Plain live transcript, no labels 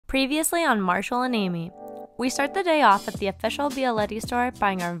Previously on Marshall and Amy. We start the day off at the official Bialetti store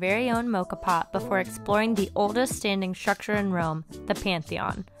buying our very own mocha pot before exploring the oldest standing structure in Rome, the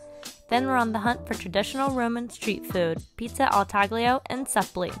Pantheon. Then we're on the hunt for traditional Roman street food, pizza al taglio and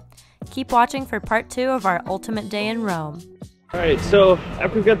suppli. Keep watching for part 2 of our ultimate day in Rome. Alright, so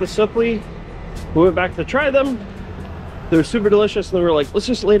after we got the suppli, we went back to try them. They were super delicious, and then we were like, let's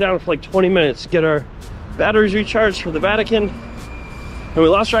just lay down for like 20 minutes, get our batteries recharged for the Vatican. And we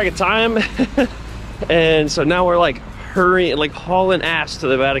lost track of time. And so now we're like hurrying, like hauling ass to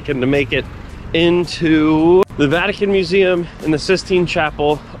the Vatican to make it into the Vatican Museum and the Sistine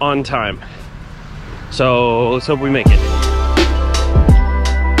Chapel on time. So let's hope we make it.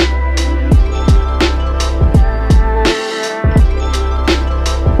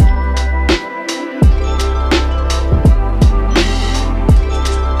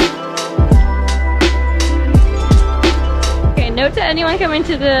 Note to anyone coming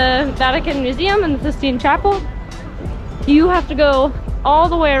to the Vatican Museum and the Sistine Chapel, you have to go all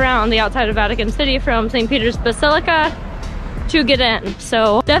the way around the outside of Vatican City from St. Peter's Basilica to get in.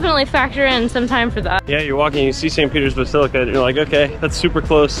 So definitely factor in some time for that. Yeah, you're walking, you see St. Peter's Basilica, and you're like, okay, that's super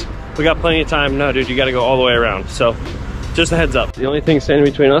close. We got plenty of time. No, dude, you gotta go all the way around. So just a heads up. The only thing standing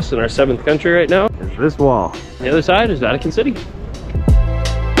between us and our 7th country right now is this wall. The other side is Vatican City.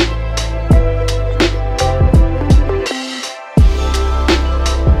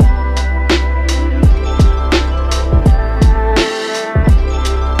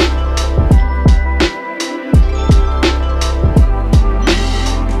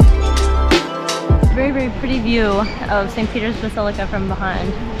 Pretty view of St. Peter's Basilica from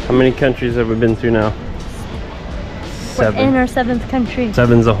behind. How many countries have we been through now? 7. We're in our 7th country.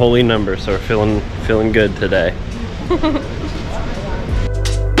 7's a holy number, so we're feeling good today.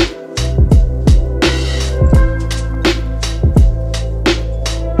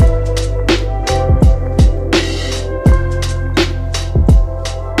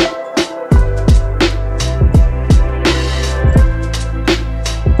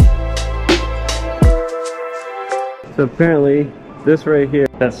 So apparently, this right here,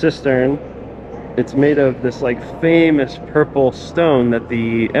 that cistern, it's made of this like famous purple stone that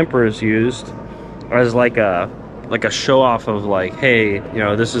the emperors used as like a show off of like, hey, you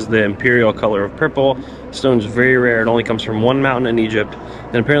know, this is the imperial color of purple. Stone's very rare. It only comes from one mountain in Egypt.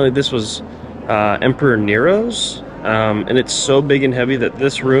 And apparently this was Emperor Nero's. And it's so big and heavy that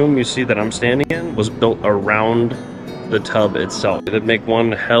this room you see that I'm standing in was built around the tub itself. It'd make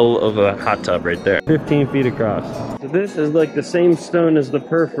one hell of a hot tub right there. 15 feet across. So this is like the same stone as the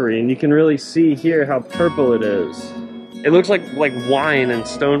porphyry, and you can really see here how purple it is. It looks like wine in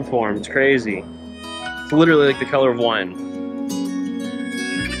stone form. It's crazy. It's literally like the color of wine.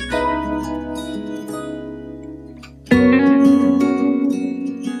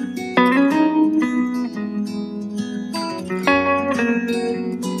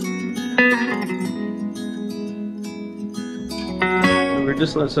 We're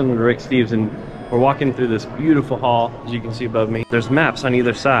just listening to Rick Steves, and we're walking through this beautiful hall, as you can see above me. There's maps on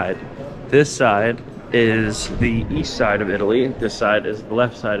either side. This side is the east side of Italy. This side is the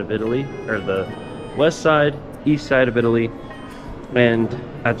left side of Italy, or the west side, east side of Italy. And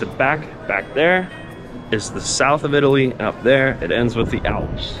at the back there, is the south of Italy, and up there, it ends with the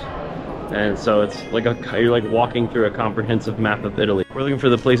Alps. And so it's like you're like walking through a comprehensive map of Italy. We're looking for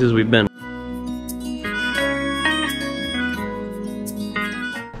the places we've been.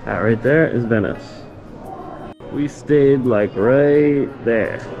 That right there is Venice. We stayed like right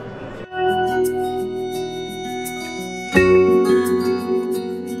there.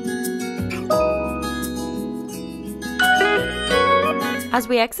 As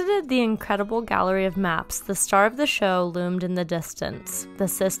we exited the incredible gallery of maps, the star of the show loomed in the distance, the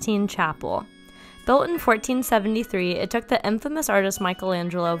Sistine Chapel. Built in 1473, it took the infamous artist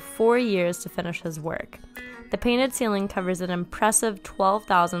Michelangelo 4 years to finish his work. The painted ceiling covers an impressive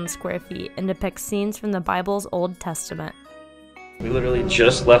 12,000 square feet and depicts scenes from the Bible's Old Testament. We literally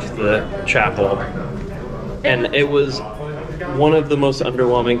just left the chapel, and it was one of the most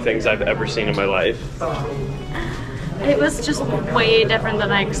underwhelming things I've ever seen in my life. It was just way different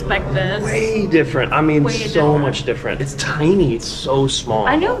than I expected. Way different. I mean, so much different. It's tiny. It's so small.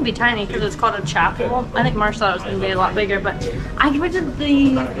 I knew it would be tiny because it's called a chapel. I think Marsh thought it was going to be a lot bigger, but I expected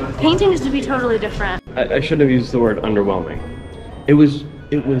the paintings to be totally different. I shouldn't have used the word underwhelming. It was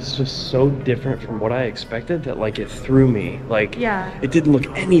just so different from what I expected that like it threw me. Like, yeah. It didn't look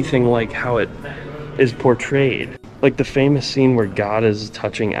anything like how it is portrayed. Like the famous scene where God is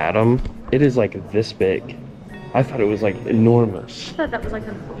touching Adam, it is like this big. I thought it was like enormous. I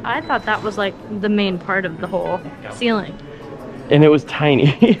thought that was like the main part of the whole ceiling. And it was tiny.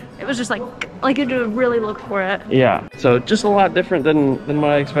 It was just like you had to really look for it. Yeah, so just a lot different than what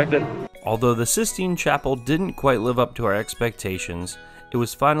I expected. Although the Sistine Chapel didn't quite live up to our expectations, it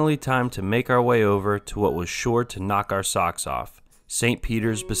was finally time to make our way over to what was sure to knock our socks off, St.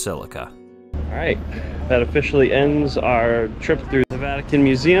 Peter's Basilica. Alright, that officially ends our trip through the Vatican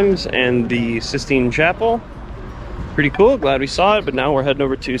Museums and the Sistine Chapel. Pretty cool, glad we saw it, but now we're heading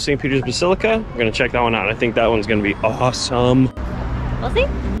over to St. Peter's Basilica. We're gonna check that one out. I think that one's gonna be awesome. We'll see.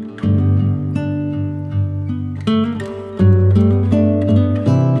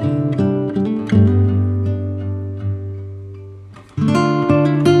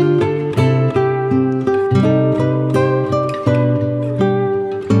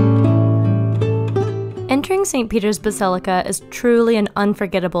 Entering St. Peter's Basilica is truly an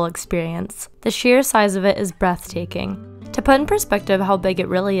unforgettable experience. The sheer size of it is breathtaking. To put in perspective how big it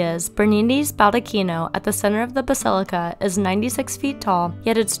really is, Bernini's Baldacchino at the center of the basilica is 96 feet tall,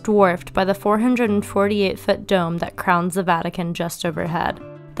 yet it's dwarfed by the 448-foot dome that crowns the Vatican just overhead.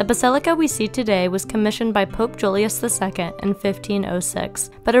 The basilica we see today was commissioned by Pope Julius II in 1506,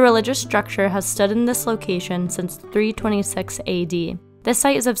 but a religious structure has stood in this location since 326 AD. This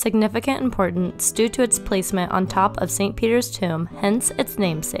site is of significant importance due to its placement on top of St. Peter's tomb, hence its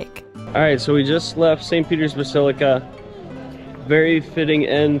namesake. Alright, so we just left St. Peter's Basilica. Very fitting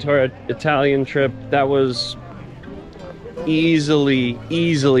end to our Italian trip. That was easily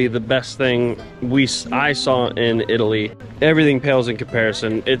the best thing I saw in Italy. Everything pales in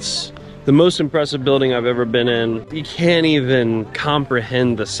comparison. It's the most impressive building I've ever been in. You can't even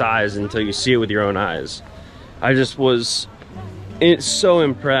comprehend the size until you see it with your own eyes. I just was so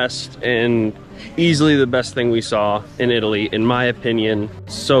impressed, and easily the best thing we saw in Italy, in my opinion.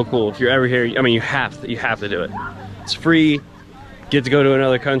 So cool. If you're ever here, I mean, you have to do it. It's free. Get to go to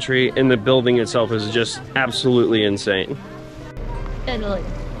another country, and the building itself is just absolutely insane. Italy.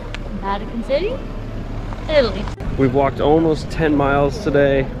 Vatican City? Italy. We've walked almost 10 miles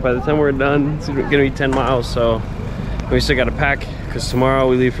today. By the time we're done, it's gonna be 10 miles, so we still gotta pack, because tomorrow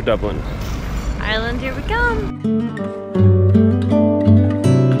we leave for Dublin. Ireland, here we come.